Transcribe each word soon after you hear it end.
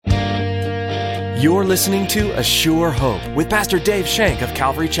You're listening to A Sure Hope with Pastor Dave Shank of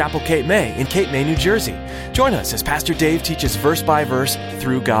Calvary Chapel, Cape May in Cape May, New Jersey. Join us as Pastor Dave teaches verse by verse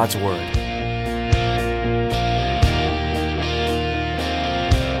through God's Word.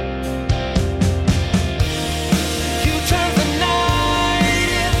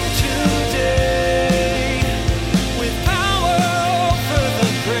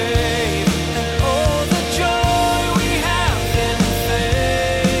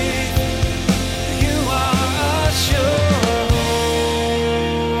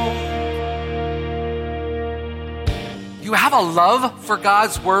 A love for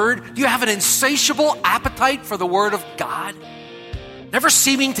God's Word? Do you have an insatiable appetite for the Word of God? Never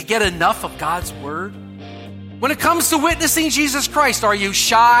seeming to get enough of God's Word? When it comes to witnessing Jesus Christ, are you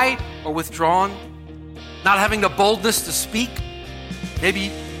shy or withdrawn? Not having the boldness to speak? Maybe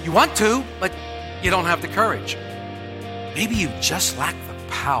you want to, but you don't have the courage. Maybe you just lack the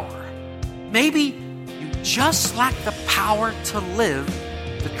power. Maybe you just lack the power to live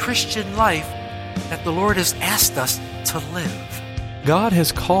the Christian life that the Lord has asked us to live. God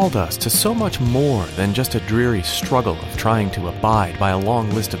has called us to so much more than just a dreary struggle of trying to abide by a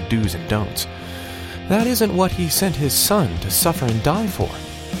long list of do's and don'ts. That isn't what He sent His Son to suffer and die for.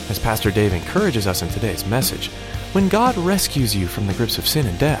 As Pastor Dave encourages us in today's message, when God rescues you from the grips of sin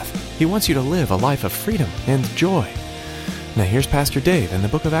and death, He wants you to live a life of freedom and joy. Now here's Pastor Dave in the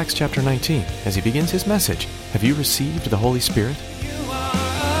book of Acts chapter 19 as he begins his message. Have you received the Holy Spirit? You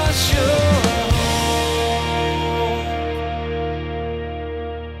are sure.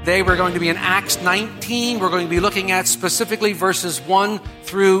 Today we're going to be in Acts 19. We're going to be looking at specifically verses 1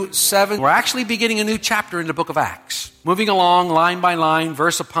 through 7. We're actually beginning a new chapter in the book of Acts. Moving along line by line,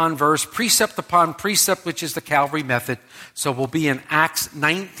 verse upon verse, precept upon precept, which is the Calvary method. So we'll be in Acts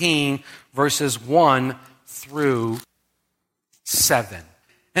 19, verses 1 through 7.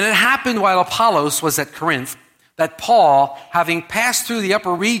 And it happened while Apollos was at Corinth that Paul, having passed through the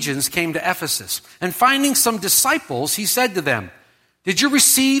upper regions, came to Ephesus. And finding some disciples, he said to them, "Did you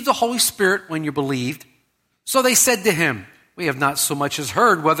receive the Holy Spirit when you believed?" So they said to him, "We have not so much as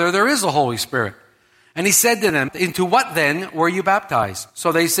heard whether there is a Holy Spirit." And he said to them, "Into what then were you baptized?"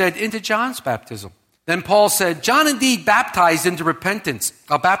 So they said, "Into John's baptism." Then Paul said, "John indeed baptized into repentance,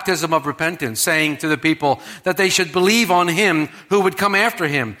 a baptism of repentance, saying to the people that they should believe on him who would come after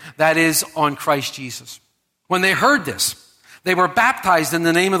him, that is, on Christ Jesus." When they heard this, they were baptized in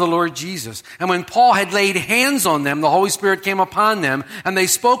the name of the Lord Jesus. And when Paul had laid hands on them, the Holy Spirit came upon them, and they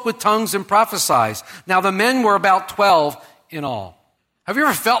spoke with tongues and prophesied. Now the men were about 12 in all. Have you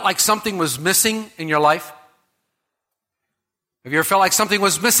ever felt like something was missing in your life? Have you ever felt like something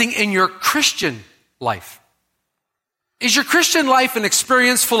was missing in your Christian life? Is your Christian life an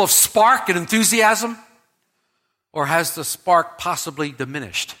experience full of spark and enthusiasm? Or has the spark possibly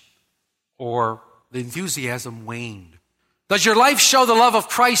diminished? Or the enthusiasm waned? Does your life show the love of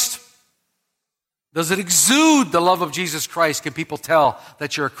Christ? Does it exude the love of Jesus Christ? Can people tell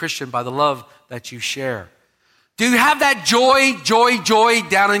that you're a Christian by the love that you share? Do you have that joy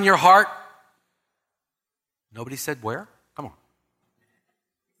down in your heart? Nobody said where? Come on.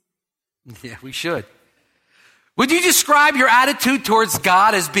 Yeah, we should. Would you describe your attitude towards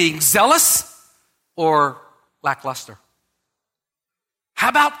God as being zealous or lackluster? How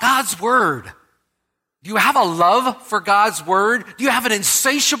about God's Word? Do you have a love for God's Word? Do you have an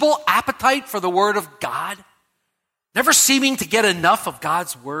insatiable appetite for the Word of God? Never seeming to get enough of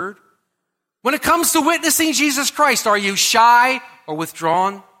God's Word? When it comes to witnessing Jesus Christ, are you shy or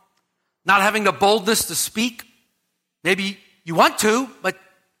withdrawn? Not having the boldness to speak? Maybe you want to, but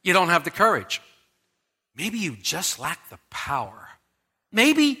you don't have the courage. Maybe you just lack the power.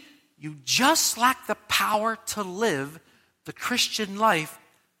 Maybe you just lack the power to live the Christian life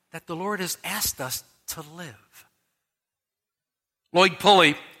that the Lord has asked us to live. Lloyd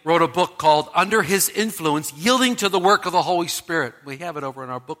Pulley wrote a book called Under His Influence, Yielding to the Work of the Holy Spirit. We have it over in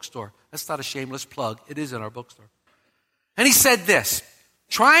our bookstore. That's not a shameless plug. It is in our bookstore. And he said this: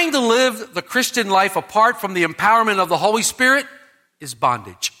 trying to live the Christian life apart from the empowerment of the Holy Spirit is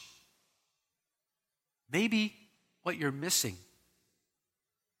bondage. Maybe what you're missing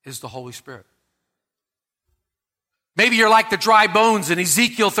is the Holy Spirit. Maybe you're like the dry bones in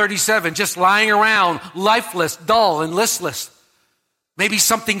Ezekiel 37, just lying around, lifeless, dull, and listless. Maybe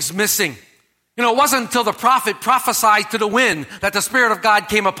something's missing. You know, it wasn't until the prophet prophesied to the wind that the Spirit of God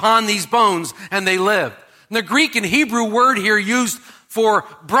came upon these bones and they lived. And the Greek and Hebrew word here used for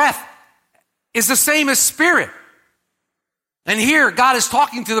breath is the same as spirit. And here God is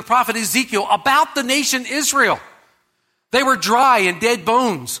talking to the prophet Ezekiel about the nation Israel. They were dry and dead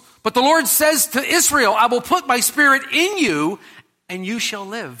bones. But the Lord says to Israel, I will put my spirit in you and you shall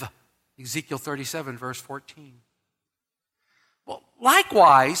live. Ezekiel 37, verse 14. Well,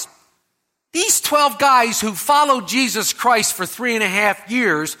 likewise, these 12 guys who followed Jesus Christ for 3.5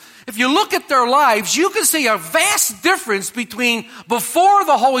 years, if you look at their lives, you can see a vast difference between before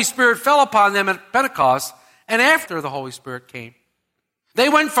the Holy Spirit fell upon them at Pentecost and after the Holy Spirit came. They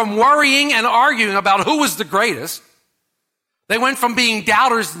went from worrying and arguing about who was the greatest. They went from being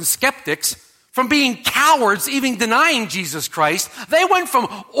doubters and skeptics, from being cowards, even denying Jesus Christ. They went from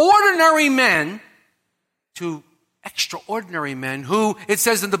ordinary men to extraordinary men who, it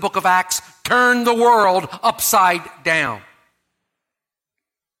says in the book of Acts, turned the world upside down.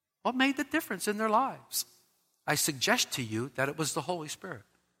 What made the difference in their lives? I suggest to you that it was the Holy Spirit.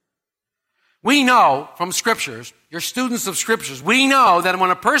 We know from Scriptures, you're students of Scriptures, we know that when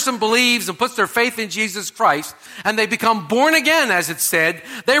a person believes and puts their faith in Jesus Christ and they become born again, as it said,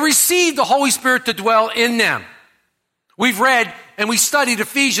 they receive the Holy Spirit to dwell in them. We've read and we studied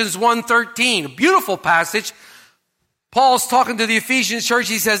Ephesians 1:13, a beautiful passage. Paul's talking to the Ephesian church.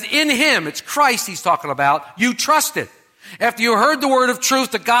 He says, in him, it's Christ he's talking about, you trusted. After you heard the word of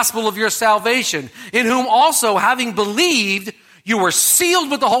truth, the gospel of your salvation, in whom also, having believed, you were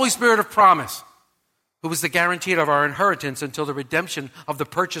sealed with the Holy Spirit of promise, who was the guarantee of our inheritance until the redemption of the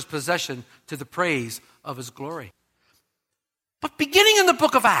purchased possession to the praise of his glory. But beginning in the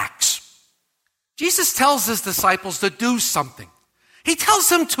book of Acts, Jesus tells his disciples to do something. He tells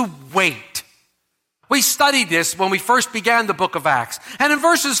them to wait. We studied this when we first began the book of Acts. And in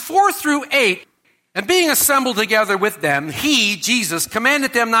verses 4 through 8, and being assembled together with them, he, Jesus,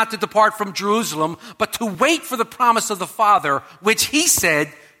 commanded them not to depart from Jerusalem, but to wait for the promise of the Father, which he said,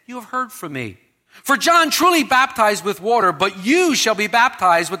 you have heard from me. For John truly baptized with water, but you shall be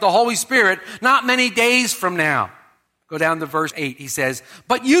baptized with the Holy Spirit not many days from now. Go down to verse 8. He says,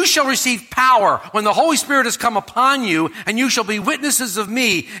 but you shall receive power when the Holy Spirit has come upon you, and you shall be witnesses of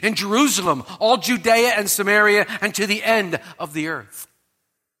me in Jerusalem, all Judea and Samaria, and to the end of the earth.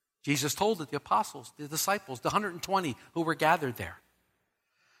 Jesus told it, the apostles, the disciples, the 120 who were gathered there.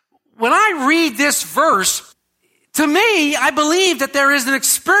 When I read this verse, to me, I believe that there is an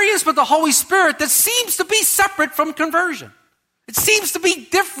experience with the Holy Spirit that seems to be separate from conversion. It seems to be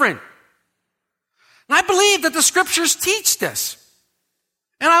different. And I believe that the Scriptures teach this.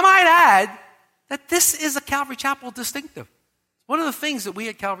 And I might add that this is a Calvary Chapel distinctive. One of the things that we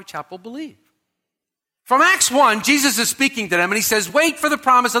at Calvary Chapel believe. From Acts 1, Jesus is speaking to them and he says, wait for the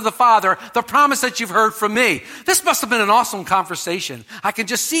promise of the Father, the promise that you've heard from me. This must have been an awesome conversation. I can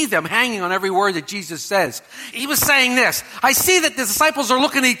just see them hanging on every word that Jesus says. He was saying this. I see that the disciples are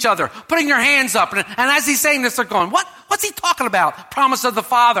looking at each other, putting their hands up. And as he's saying this, they're going, what's he talking about? Promise of the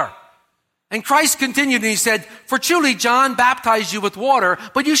Father. And Christ continued and he said, for truly John baptized you with water,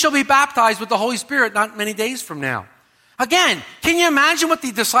 but you shall be baptized with the Holy Spirit not many days from now. Again, can you imagine what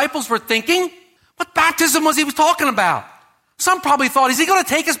the disciples were thinking? What baptism was he talking about? Some probably thought, is he going to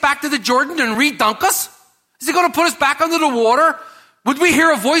take us back to the Jordan and re-dunk us? Is he going to put us back under the water? Would we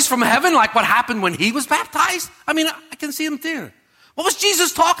hear a voice from heaven like what happened when he was baptized? I mean, I can see him there. What was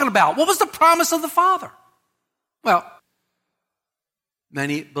Jesus talking about? What was the promise of the Father? Well,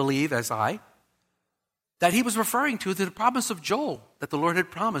 many believe, as I, that he was referring to the promise of Joel that the Lord had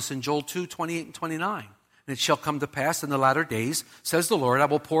promised in Joel 2:28 and 29. And it shall come to pass in the latter days, says the Lord, I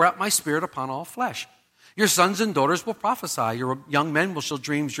will pour out my spirit upon all flesh. Your sons and daughters will prophesy. Your young men shall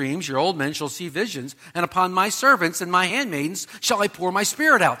dream dreams. Your old men shall see visions. And upon my servants and my handmaidens shall I pour my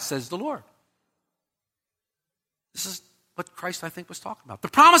spirit out, says the Lord. This is what Christ, I think, was talking about. The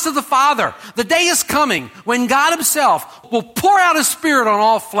promise of the Father. The day is coming when God himself will pour out his spirit on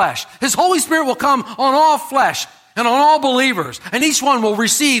all flesh. His Holy Spirit will come on all flesh and on all believers. And each one will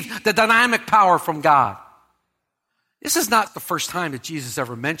receive the dynamic power from God. This is not the first time that Jesus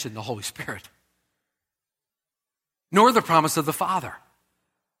ever mentioned the Holy Spirit, nor the promise of the Father.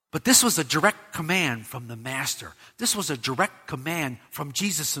 But this was a direct command from the Master. This was a direct command from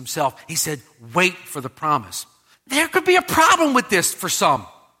Jesus himself. He said, wait for the promise. There could be a problem with this for some,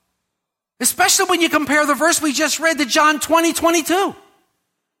 especially when you compare the verse we just read to John 20:22.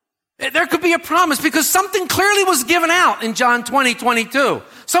 There could be a promise because something clearly was given out in John 20:22.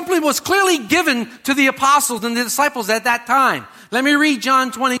 Something was clearly given to the apostles and the disciples at that time. Let me read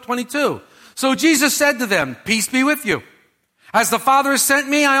John 20:22. So Jesus said to them, peace be with you. As the Father has sent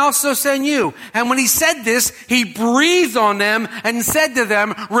me, I also send you. And when he said this, he breathed on them and said to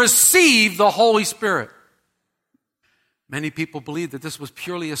them, receive the Holy Spirit. Many people believe that this was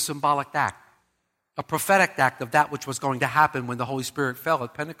purely a symbolic act, a prophetic act of that which was going to happen when the Holy Spirit fell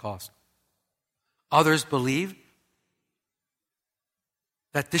at Pentecost. Others believe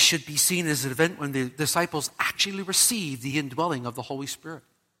that this should be seen as an event when the disciples actually received the indwelling of the Holy Spirit.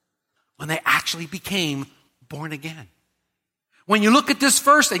 when they actually became born again. When you look at this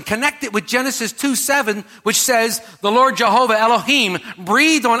verse and connect it with Genesis 2:7, which says, the Lord Jehovah Elohim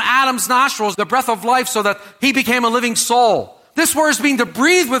breathed on Adam's nostrils the breath of life so that he became a living soul. This word is mean to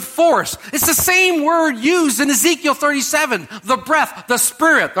breathe with force. It's the same word used in Ezekiel 37, the breath, the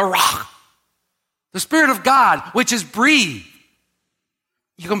spirit, the ruach, the Spirit of God, which is breathed.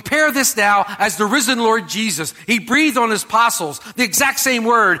 You compare this now as the risen Lord Jesus. He breathed on his apostles, the exact same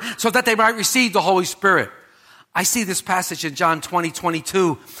word, so that they might receive the Holy Spirit. I see this passage in John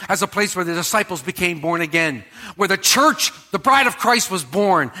 20:22 as a place where the disciples became born again, where the church, the bride of Christ, was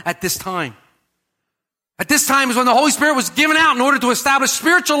born at this time. At this time is when the Holy Spirit was given out in order to establish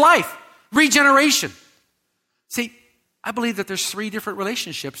spiritual life, regeneration. See, I believe that there's 3 different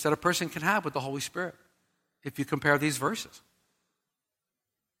relationships that a person can have with the Holy Spirit if you compare these verses.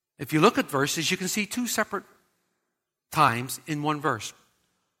 If you look at verses, you can see 2 separate times in one verse.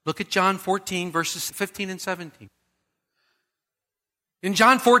 Look at John 14, verses 15 and 17. In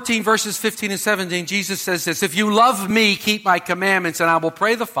John 14, verses 15 and 17, Jesus says this, if you love me, keep my commandments, and I will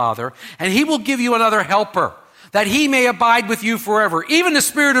pray the Father, and he will give you another helper, that he may abide with you forever, even the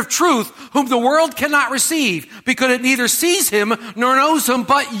Spirit of truth, whom the world cannot receive, because it neither sees him nor knows him,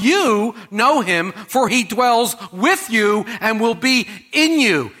 but you know him, for he dwells with you and will be in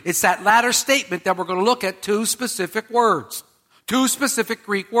you. It's that latter statement that we're going to look at 2 specific words. 2 specific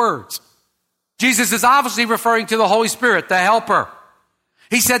Greek words. Jesus is obviously referring to the Holy Spirit, the helper.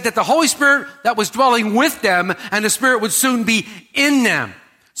 He said that the Holy Spirit that was dwelling with them and the Spirit would soon be in them.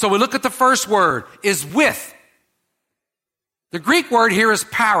 So we look at the first word, is with. The Greek word here is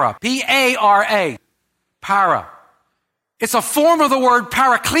para, P-A-R-A, para. It's a form of the word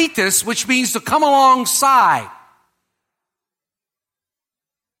parakletos, which means to come alongside.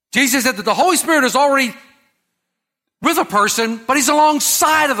 Jesus said that the Holy Spirit is already with a person, but he's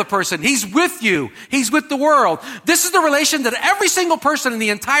alongside of the person. He's with you. He's with the world. This is the relation that every single person in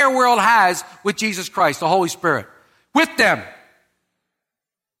the entire world has with Jesus Christ, the Holy Spirit. With them.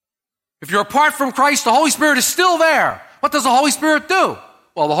 If you're apart from Christ, the Holy Spirit is still there. What does the Holy Spirit do?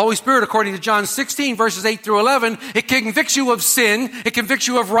 Well, the Holy Spirit, according to John 16, verses 8 through 11, it convicts you of sin, it convicts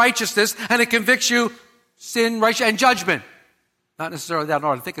you of righteousness, and it convicts you sin, righteousness, and judgment. Not necessarily that in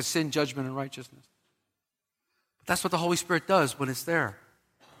order. I think of sin, judgment, and righteousness. That's what the Holy Spirit does when it's there.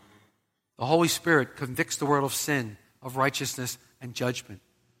 The Holy Spirit convicts the world of sin, of righteousness, and judgment.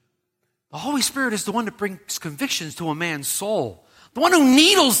 The Holy Spirit is the one that brings convictions to a man's soul. The one who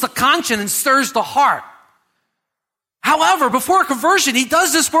needles the conscience and stirs the heart. However, before conversion, he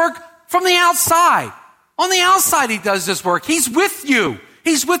does this work from the outside. On the outside, he does this work. He's with you.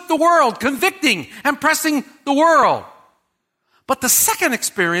 He's with the world, convicting and pressing the world. But the second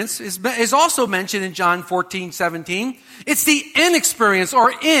experience is also mentioned in John 14:17. It's the in experience,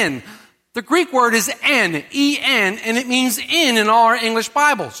 or in. The Greek word is en, E-N, and it means in all our English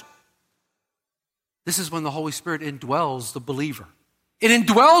Bibles. This is when the Holy Spirit indwells the believer. It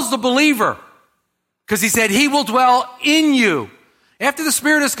indwells the believer because he said he will dwell in you. After the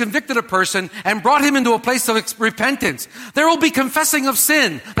Spirit has convicted a person and brought him into a place of repentance, there will be confessing of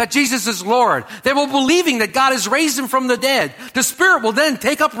sin, that Jesus is Lord. They will be believing that God has raised him from the dead. The Spirit will then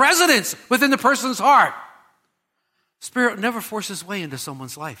take up residence within the person's heart. Spirit never forces his way into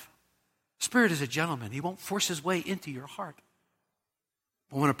someone's life. Spirit is a gentleman. He won't force his way into your heart.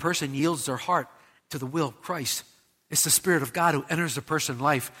 But when a person yields their heart to the will of Christ, it's the Spirit of God who enters the person's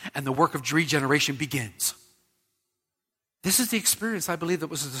life and the work of regeneration begins. This is the experience, I believe, that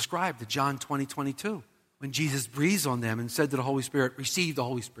was described in John 20:22, when Jesus breathed on them and said to the Holy Spirit, receive the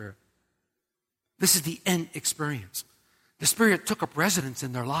Holy Spirit. This is the end experience. The Spirit took up residence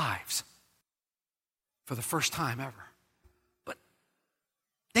in their lives for the first time ever. But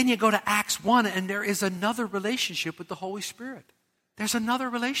then you go to Acts 1, and there is another relationship with the Holy Spirit. There's another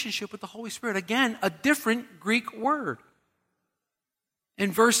relationship with the Holy Spirit. Again, a different Greek word.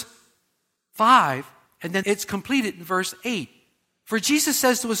 In verse 5, and then it's completed in verse 8. For Jesus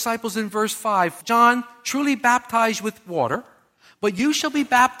says to his disciples in verse 5, John truly baptized with water, but you shall be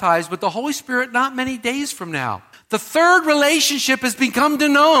baptized with the Holy Spirit not many days from now. The third relationship has become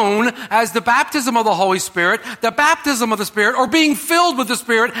known as the baptism of the Holy Spirit, the baptism of the Spirit, or being filled with the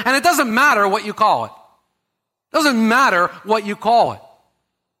Spirit, and it doesn't matter what you call it. It doesn't matter what you call it.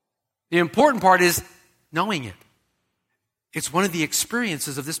 The important part is knowing it. It's one of the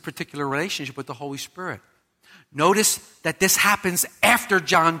experiences of this particular relationship with the Holy Spirit. Notice that this happens after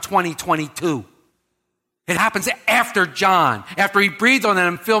John 20:22. It happens after John, after he breathed on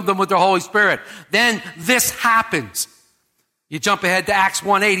them and filled them with the Holy Spirit. Then this happens. You jump ahead to Acts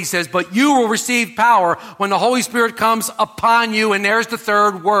 1:8, he says, but you will receive power when the Holy Spirit comes upon you. And there's the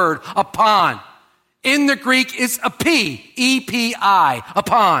third word, upon. In the Greek, it's epi, E-P-I,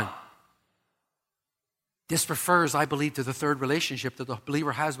 upon. This refers, I believe, to the third relationship that the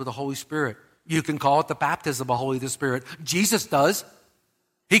believer has with the Holy Spirit. You can call it the baptism of the Holy Spirit. Jesus does.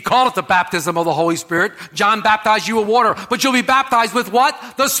 He called it the baptism of the Holy Spirit. John baptized you with water, but you'll be baptized with what?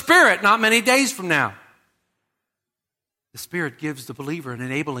 The Spirit, not many days from now. The Spirit gives the believer an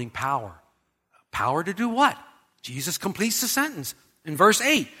enabling power. Power to do what? Jesus completes the sentence in verse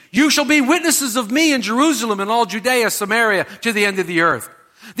 8. You shall be witnesses of me in Jerusalem and all Judea, Samaria, to the end of the earth.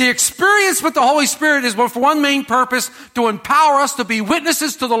 The experience with the Holy Spirit is for one main purpose, to empower us to be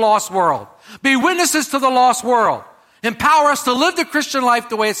witnesses to the lost world. Be witnesses to the lost world. Empower us to live the Christian life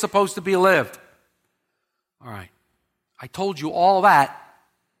the way it's supposed to be lived. All right. I told you all that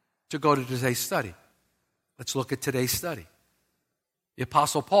to go to today's study. Let's look at today's study. The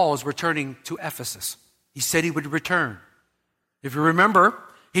Apostle Paul is returning to Ephesus. He said he would return. If you remember,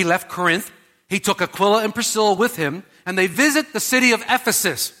 he left Corinth. He took Aquila and Priscilla with him, and they visit the city of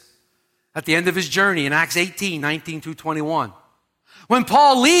Ephesus at the end of his journey in Acts 18:19-21. When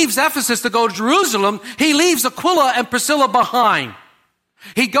Paul leaves Ephesus to go to Jerusalem, he leaves Aquila and Priscilla behind.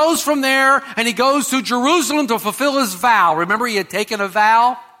 He goes from there and he goes to Jerusalem to fulfill his vow. Remember, he had taken a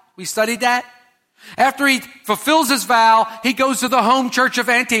vow? We studied that. After he fulfills his vow, he goes to the home church of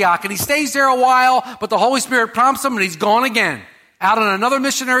Antioch, and he stays there a while, but the Holy Spirit prompts him, and he's gone again. Out on another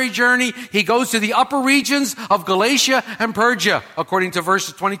missionary journey, he goes to the upper regions of Galatia and Persia, according to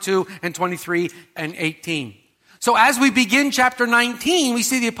verses 22 and 23 and 18. So as we begin chapter 19, we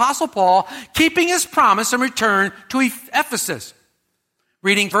see the Apostle Paul keeping his promise and return to Ephesus.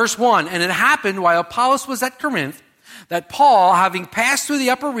 Reading verse 1, and it happened while Apollos was at Corinth, that Paul, having passed through the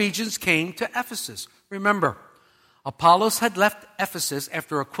upper regions, came to Ephesus. Remember, Apollos had left Ephesus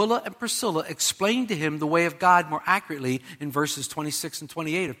after Aquila and Priscilla explained to him the way of God more accurately in verses 26 and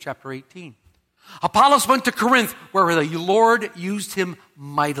 28 of chapter 18. Apollos went to Corinth, where the Lord used him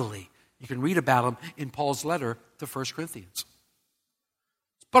mightily. You can read about him in Paul's letter to 1 Corinthians.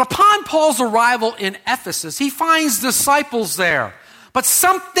 But upon Paul's arrival in Ephesus, he finds disciples there. But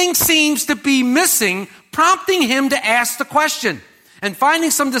something seems to be missing, prompting him to ask the question. And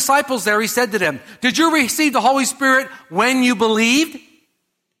finding some disciples there, he said to them, did you receive the Holy Spirit when you believed?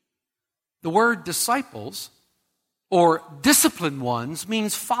 The word disciples, or disciplined ones,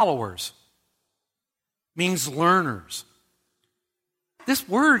 means followers, means learners. This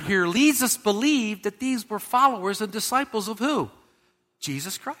word here leads us to believe that these were followers and disciples of who?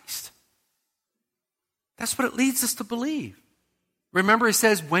 Jesus Christ. That's what it leads us to believe. Remember, it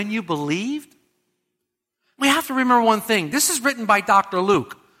says, when you believed? We have to remember one thing. This is written by Dr.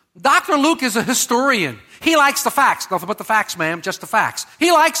 Luke. Dr. Luke is a historian. He likes the facts. Nothing but the facts, ma'am, just the facts.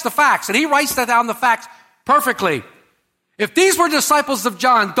 He likes the facts, and he writes down the facts perfectly. If these were disciples of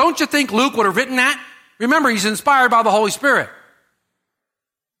John, don't you think Luke would have written that? Remember, he's inspired by the Holy Spirit.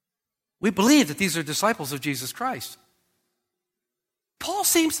 We believe that these are disciples of Jesus Christ. Paul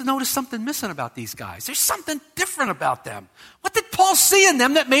seems to notice something missing about these guys. There's something different about them. What did Paul see in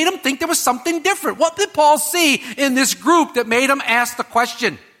them that made him think there was something different? What did Paul see in this group that made him ask the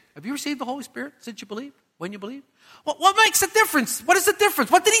question? Have you received the Holy Spirit since you believed? When you believed? What makes a difference? What is the difference?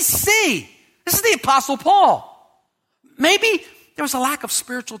 What did he see? This is the Apostle Paul. Maybe there was a lack of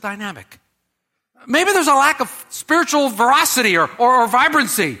spiritual dynamic. Maybe there's a lack of spiritual veracity or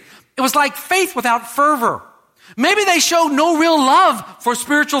vibrancy. It was like faith without fervor. Maybe they showed no real love for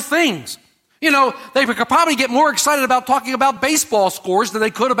spiritual things. You know, they could probably get more excited about talking about baseball scores than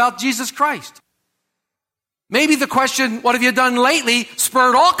they could about Jesus Christ. Maybe the question, what have you done lately,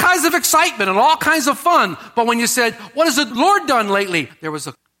 spurred all kinds of excitement and all kinds of fun. But when you said, what has the Lord done lately? There was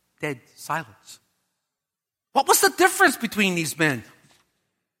a dead silence. What was the difference between these men?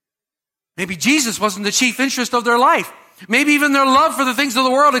 Maybe Jesus wasn't the chief interest of their life. Maybe even their love for the things of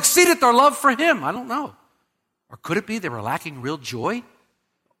the world exceeded their love for him. I don't know. Or could it be they were lacking real joy?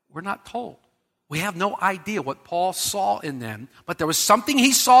 We're not told. We have no idea what Paul saw in them, but there was something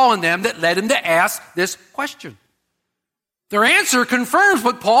he saw in them that led him to ask this question. Their answer confirms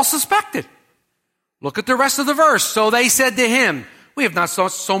what Paul suspected. Look at the rest of the verse. So they said to him, we have not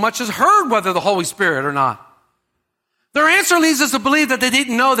so much as heard whether the Holy Spirit or not. Their answer leads us to believe that they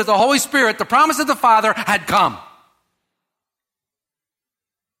didn't know that the Holy Spirit, the promise of the Father, had come.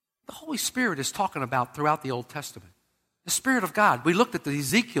 The Holy Spirit is talking about throughout the Old Testament. The Spirit of God. We looked at the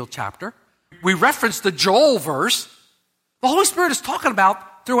Ezekiel chapter. We referenced the Joel verse. The Holy Spirit is talking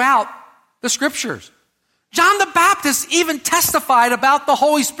about throughout the Scriptures. John the Baptist even testified about the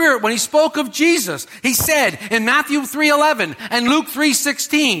Holy Spirit when he spoke of Jesus. He said in Matthew 3:11 and Luke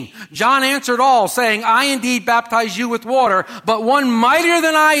 3:16, John answered all, saying, I indeed baptize you with water, but one mightier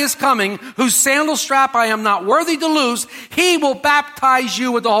than I is coming, whose sandal strap I am not worthy to loose. He will baptize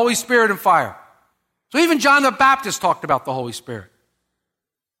you with the Holy Spirit and fire. So even John the Baptist talked about the Holy Spirit.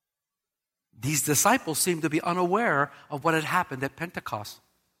 These disciples seemed to be unaware of what had happened at Pentecost.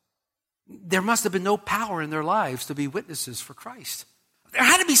 There must have been no power in their lives to be witnesses for Christ. There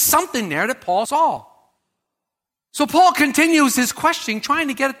had to be something there that Paul saw. So Paul continues his questioning, trying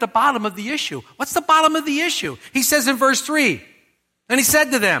to get at the bottom of the issue. What's the bottom of the issue? He says in verse 3, and he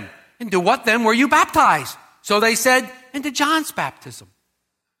said to them, into what then were you baptized? So they said, into John's baptism.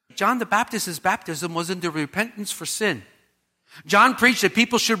 John the Baptist's baptism was into repentance for sin. John preached that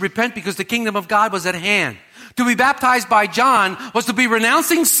people should repent because the kingdom of God was at hand. To be baptized by John was to be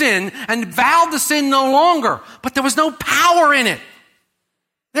renouncing sin and vow to sin no longer. But there was no power in it.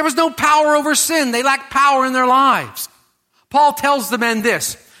 There was no power over sin. They lacked power in their lives. Paul tells the men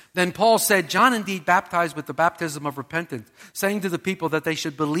this. Then Paul said, John indeed baptized with the baptism of repentance, saying to the people that they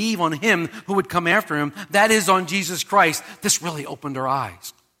should believe on him who would come after him, that is, on Jesus Christ. This really opened their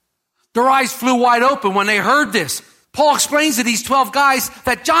eyes. Their eyes flew wide open when they heard this. Paul explains to these 12 guys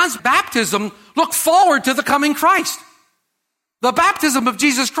that John's baptism looked forward to the coming Christ. The baptism of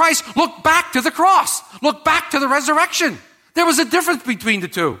Jesus Christ looked back to the cross, looked back to the resurrection. There was a difference between the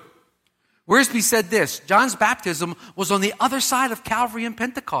two. Wiersbe said this, John's baptism was on the other side of Calvary and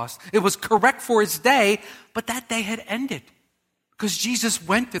Pentecost. It was correct for its day, but that day had ended because Jesus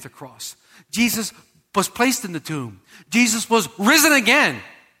went to the cross. Jesus was placed in the tomb. Jesus was risen again.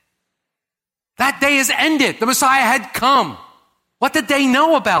 That day has ended. The Messiah had come. What did they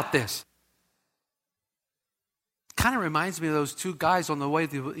know about this? It kind of reminds me of those two guys on the way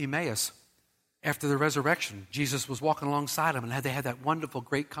to Emmaus after the resurrection. Jesus was walking alongside them and they had that wonderful,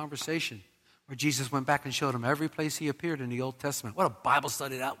 great conversation where Jesus went back and showed them every place he appeared in the Old Testament. What a Bible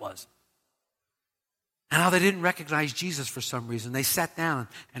study that was. And how they didn't recognize Jesus for some reason. They sat down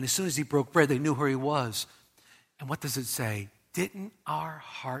and as soon as he broke bread, they knew where he was. And what does it say? Didn't our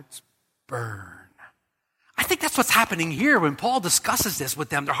hearts burn? I think that's what's happening here when Paul discusses this with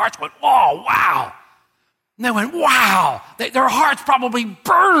them. Their hearts went, oh, wow. And they went, wow. Their hearts probably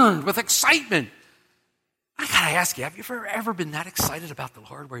burned with excitement. I got to ask you, have you ever been that excited about the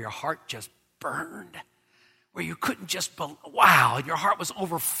Lord where your heart just burned? Where you couldn't just, wow, and your heart was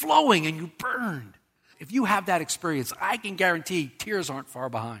overflowing and you burned. If you have that experience, I can guarantee tears aren't far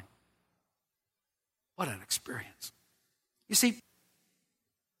behind. What an experience. You see,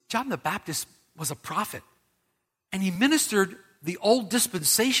 John the Baptist was a prophet, and he ministered the old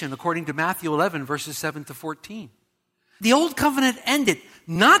dispensation according to Matthew 11, verses 7 to 14. The old covenant ended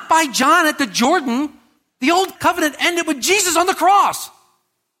not by John at the Jordan. The old covenant ended with Jesus on the cross.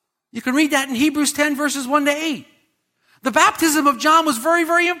 You can read that in Hebrews 10, verses 1 to 8. The baptism of John was very,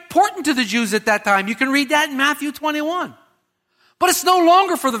 very important to the Jews at that time. You can read that in Matthew 21. But it's no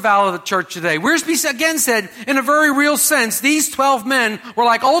longer for the value of the church today. Wiersbe again said, in a very real sense, these 12 men were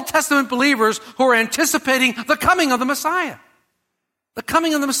like Old Testament believers who were anticipating the coming of the Messiah. The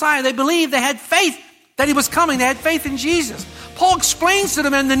coming of the Messiah. They believed, they had faith that he was coming. They had faith in Jesus. Paul explains to the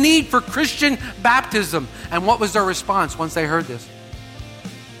men the need for Christian baptism. And what was their response once they heard this?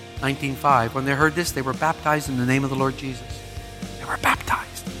 19:5. When they heard this, they were baptized in the name of the Lord Jesus. They were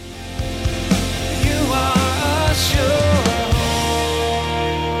baptized. You are a sure.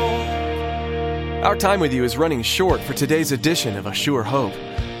 Our time with you is running short for today's edition of A Sure Hope.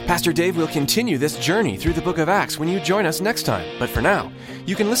 Pastor Dave will continue this journey through the book of Acts when you join us next time. But for now,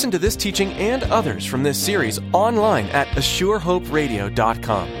 you can listen to this teaching and others from this series online at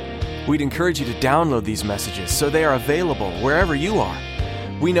ASureHopeRadio.com. We'd encourage you to download these messages so they are available wherever you are.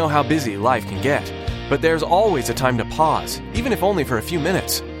 We know how busy life can get, but there's always a time to pause, even if only for a few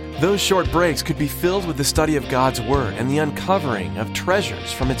minutes. Those short breaks could be filled with the study of God's Word and the uncovering of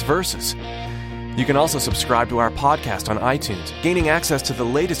treasures from its verses. You can also subscribe to our podcast on iTunes, gaining access to the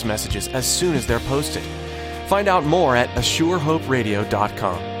latest messages as soon as they're posted. Find out more at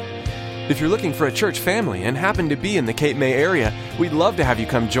ASureHopeRadio.com. If you're looking for a church family and happen to be in the Cape May area, we'd love to have you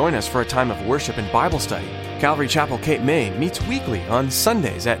come join us for a time of worship and Bible study. Calvary Chapel Cape May meets weekly on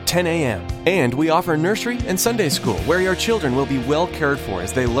Sundays at 10 a.m. And we offer nursery and Sunday school where your children will be well cared for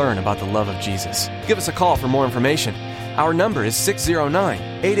as they learn about the love of Jesus. Give us a call for more information. Our number is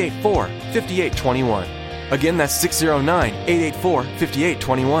 609-884-5821. Again, that's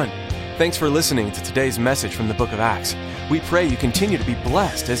 609-884-5821. Thanks for listening to today's message from the book of Acts. We pray you continue to be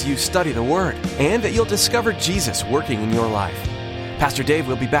blessed as you study the Word and that you'll discover Jesus working in your life. Pastor Dave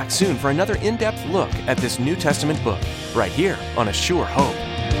will be back soon for another in-depth look at this New Testament book, right here on A Sure Hope.